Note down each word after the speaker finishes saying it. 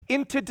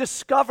into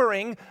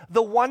discovering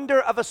the wonder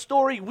of a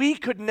story we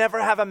could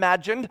never have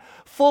imagined,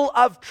 full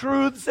of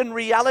truths and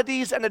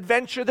realities and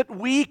adventure that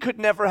we could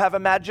never have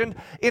imagined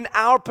in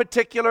our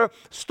particular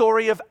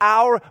story of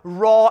our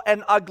raw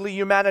and ugly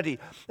humanity.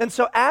 And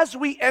so as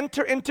we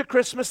enter into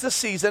Christmas this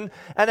season,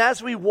 and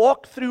as we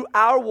walk through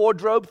our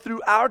wardrobe,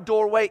 through our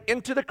doorway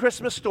into the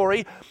Christmas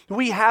story,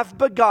 we have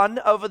begun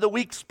over the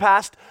weeks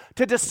past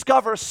to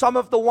discover some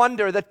of the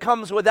wonder that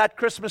comes with that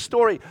Christmas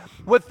story,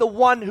 with the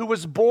one who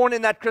was born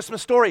in that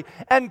Christmas story.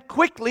 And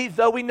quickly,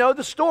 though we know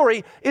the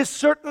story is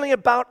certainly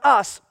about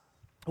us,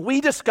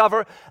 we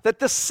discover that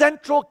the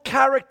central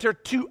character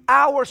to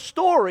our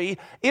story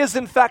is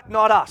in fact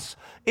not us.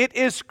 It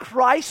is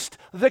Christ,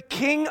 the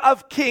King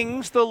of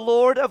Kings, the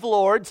Lord of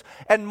Lords,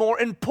 and more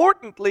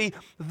importantly,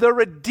 the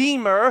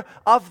Redeemer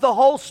of the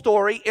whole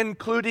story,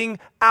 including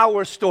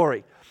our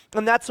story.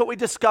 And that's what we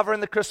discover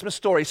in the Christmas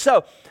story.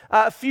 So,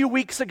 a few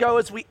weeks ago,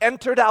 as we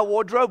entered our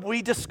wardrobe,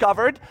 we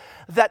discovered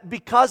that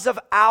because of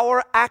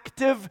our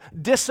active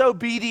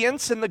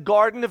disobedience in the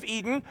Garden of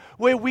Eden,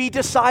 where we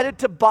decided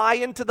to buy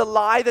into the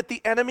lie that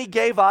the enemy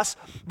gave us,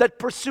 that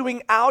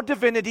pursuing our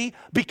divinity,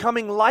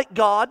 becoming like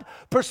God,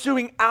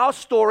 pursuing our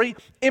story,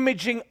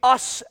 imaging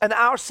us and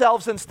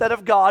ourselves instead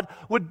of God,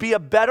 would be a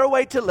better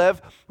way to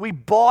live. We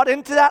bought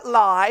into that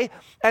lie,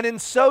 and in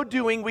so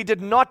doing, we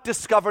did not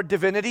discover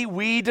divinity.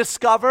 We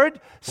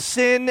discovered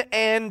sin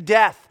and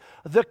death.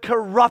 The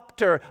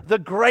corrupter, the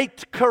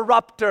great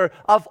corrupter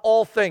of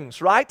all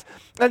things, right?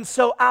 And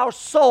so our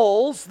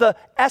souls, the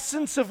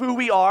essence of who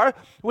we are,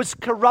 was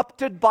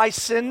corrupted by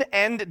sin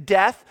and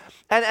death.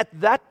 And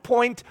at that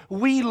point,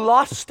 we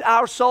lost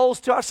our souls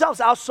to ourselves.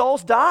 Our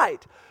souls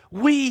died.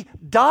 We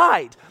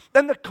died.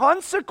 And the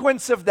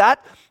consequence of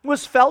that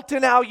was felt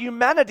in our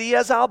humanity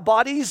as our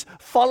bodies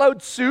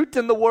followed suit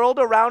and the world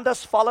around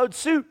us followed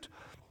suit.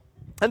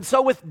 And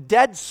so with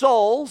dead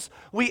souls,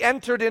 we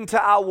entered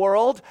into our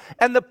world,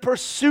 and the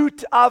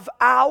pursuit of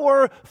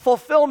our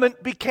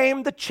fulfillment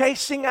became the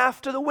chasing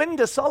after the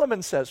wind, as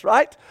Solomon says,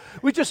 right?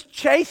 We just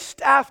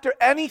chased after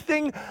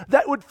anything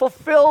that would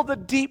fulfill the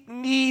deep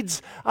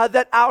needs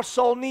that our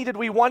soul needed.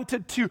 We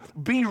wanted to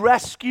be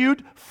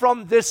rescued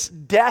from this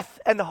death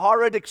and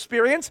horrid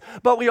experience,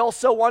 but we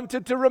also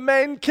wanted to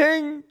remain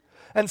king.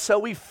 And so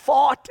we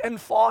fought and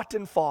fought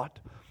and fought.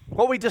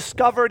 What we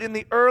discovered in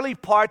the early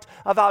part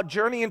of our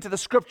journey into the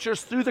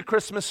scriptures through the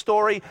Christmas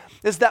story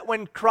is that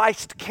when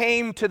Christ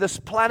came to this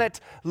planet,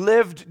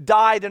 lived,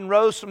 died, and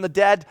rose from the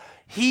dead,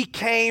 he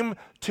came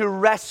to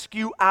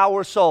rescue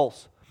our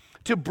souls,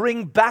 to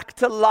bring back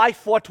to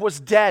life what was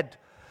dead.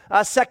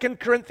 2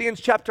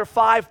 Corinthians chapter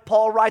 5,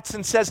 Paul writes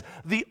and says,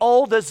 "The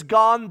old is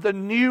gone, the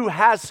new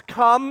has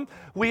come.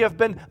 We have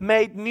been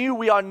made new.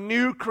 We are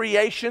new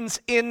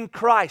creations in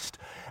Christ.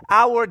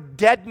 Our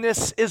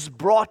deadness is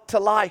brought to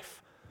life."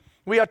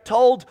 We are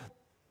told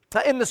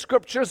in the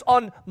scriptures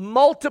on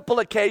multiple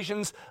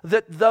occasions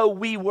that though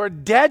we were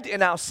dead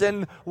in our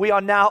sin, we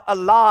are now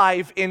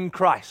alive in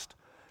Christ.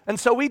 And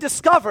so we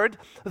discovered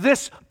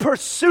this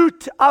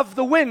pursuit of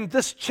the wind,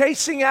 this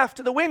chasing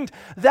after the wind,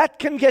 that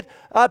can get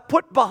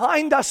put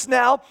behind us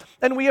now.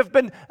 And we have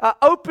been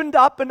opened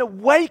up and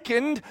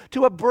awakened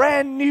to a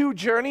brand new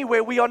journey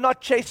where we are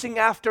not chasing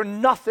after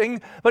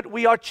nothing, but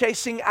we are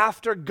chasing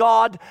after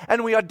God,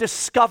 and we are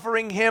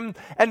discovering Him.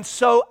 And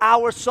so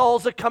our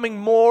souls are coming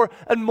more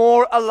and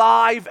more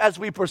alive as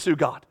we pursue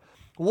God.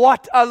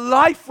 What a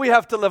life we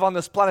have to live on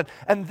this planet.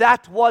 And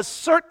that was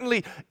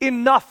certainly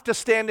enough to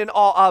stand in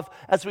awe of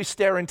as we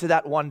stare into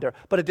that wonder.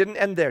 But it didn't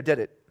end there, did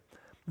it?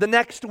 The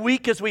next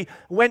week, as we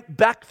went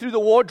back through the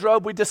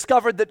wardrobe, we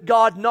discovered that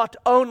God not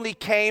only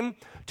came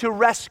to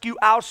rescue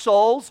our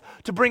souls,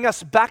 to bring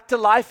us back to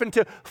life and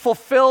to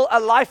fulfill a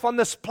life on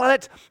this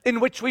planet in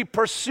which we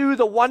pursue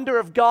the wonder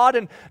of God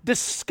and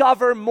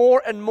discover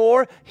more and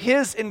more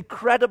His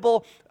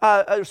incredible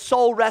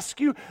soul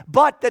rescue,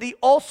 but that He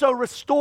also restores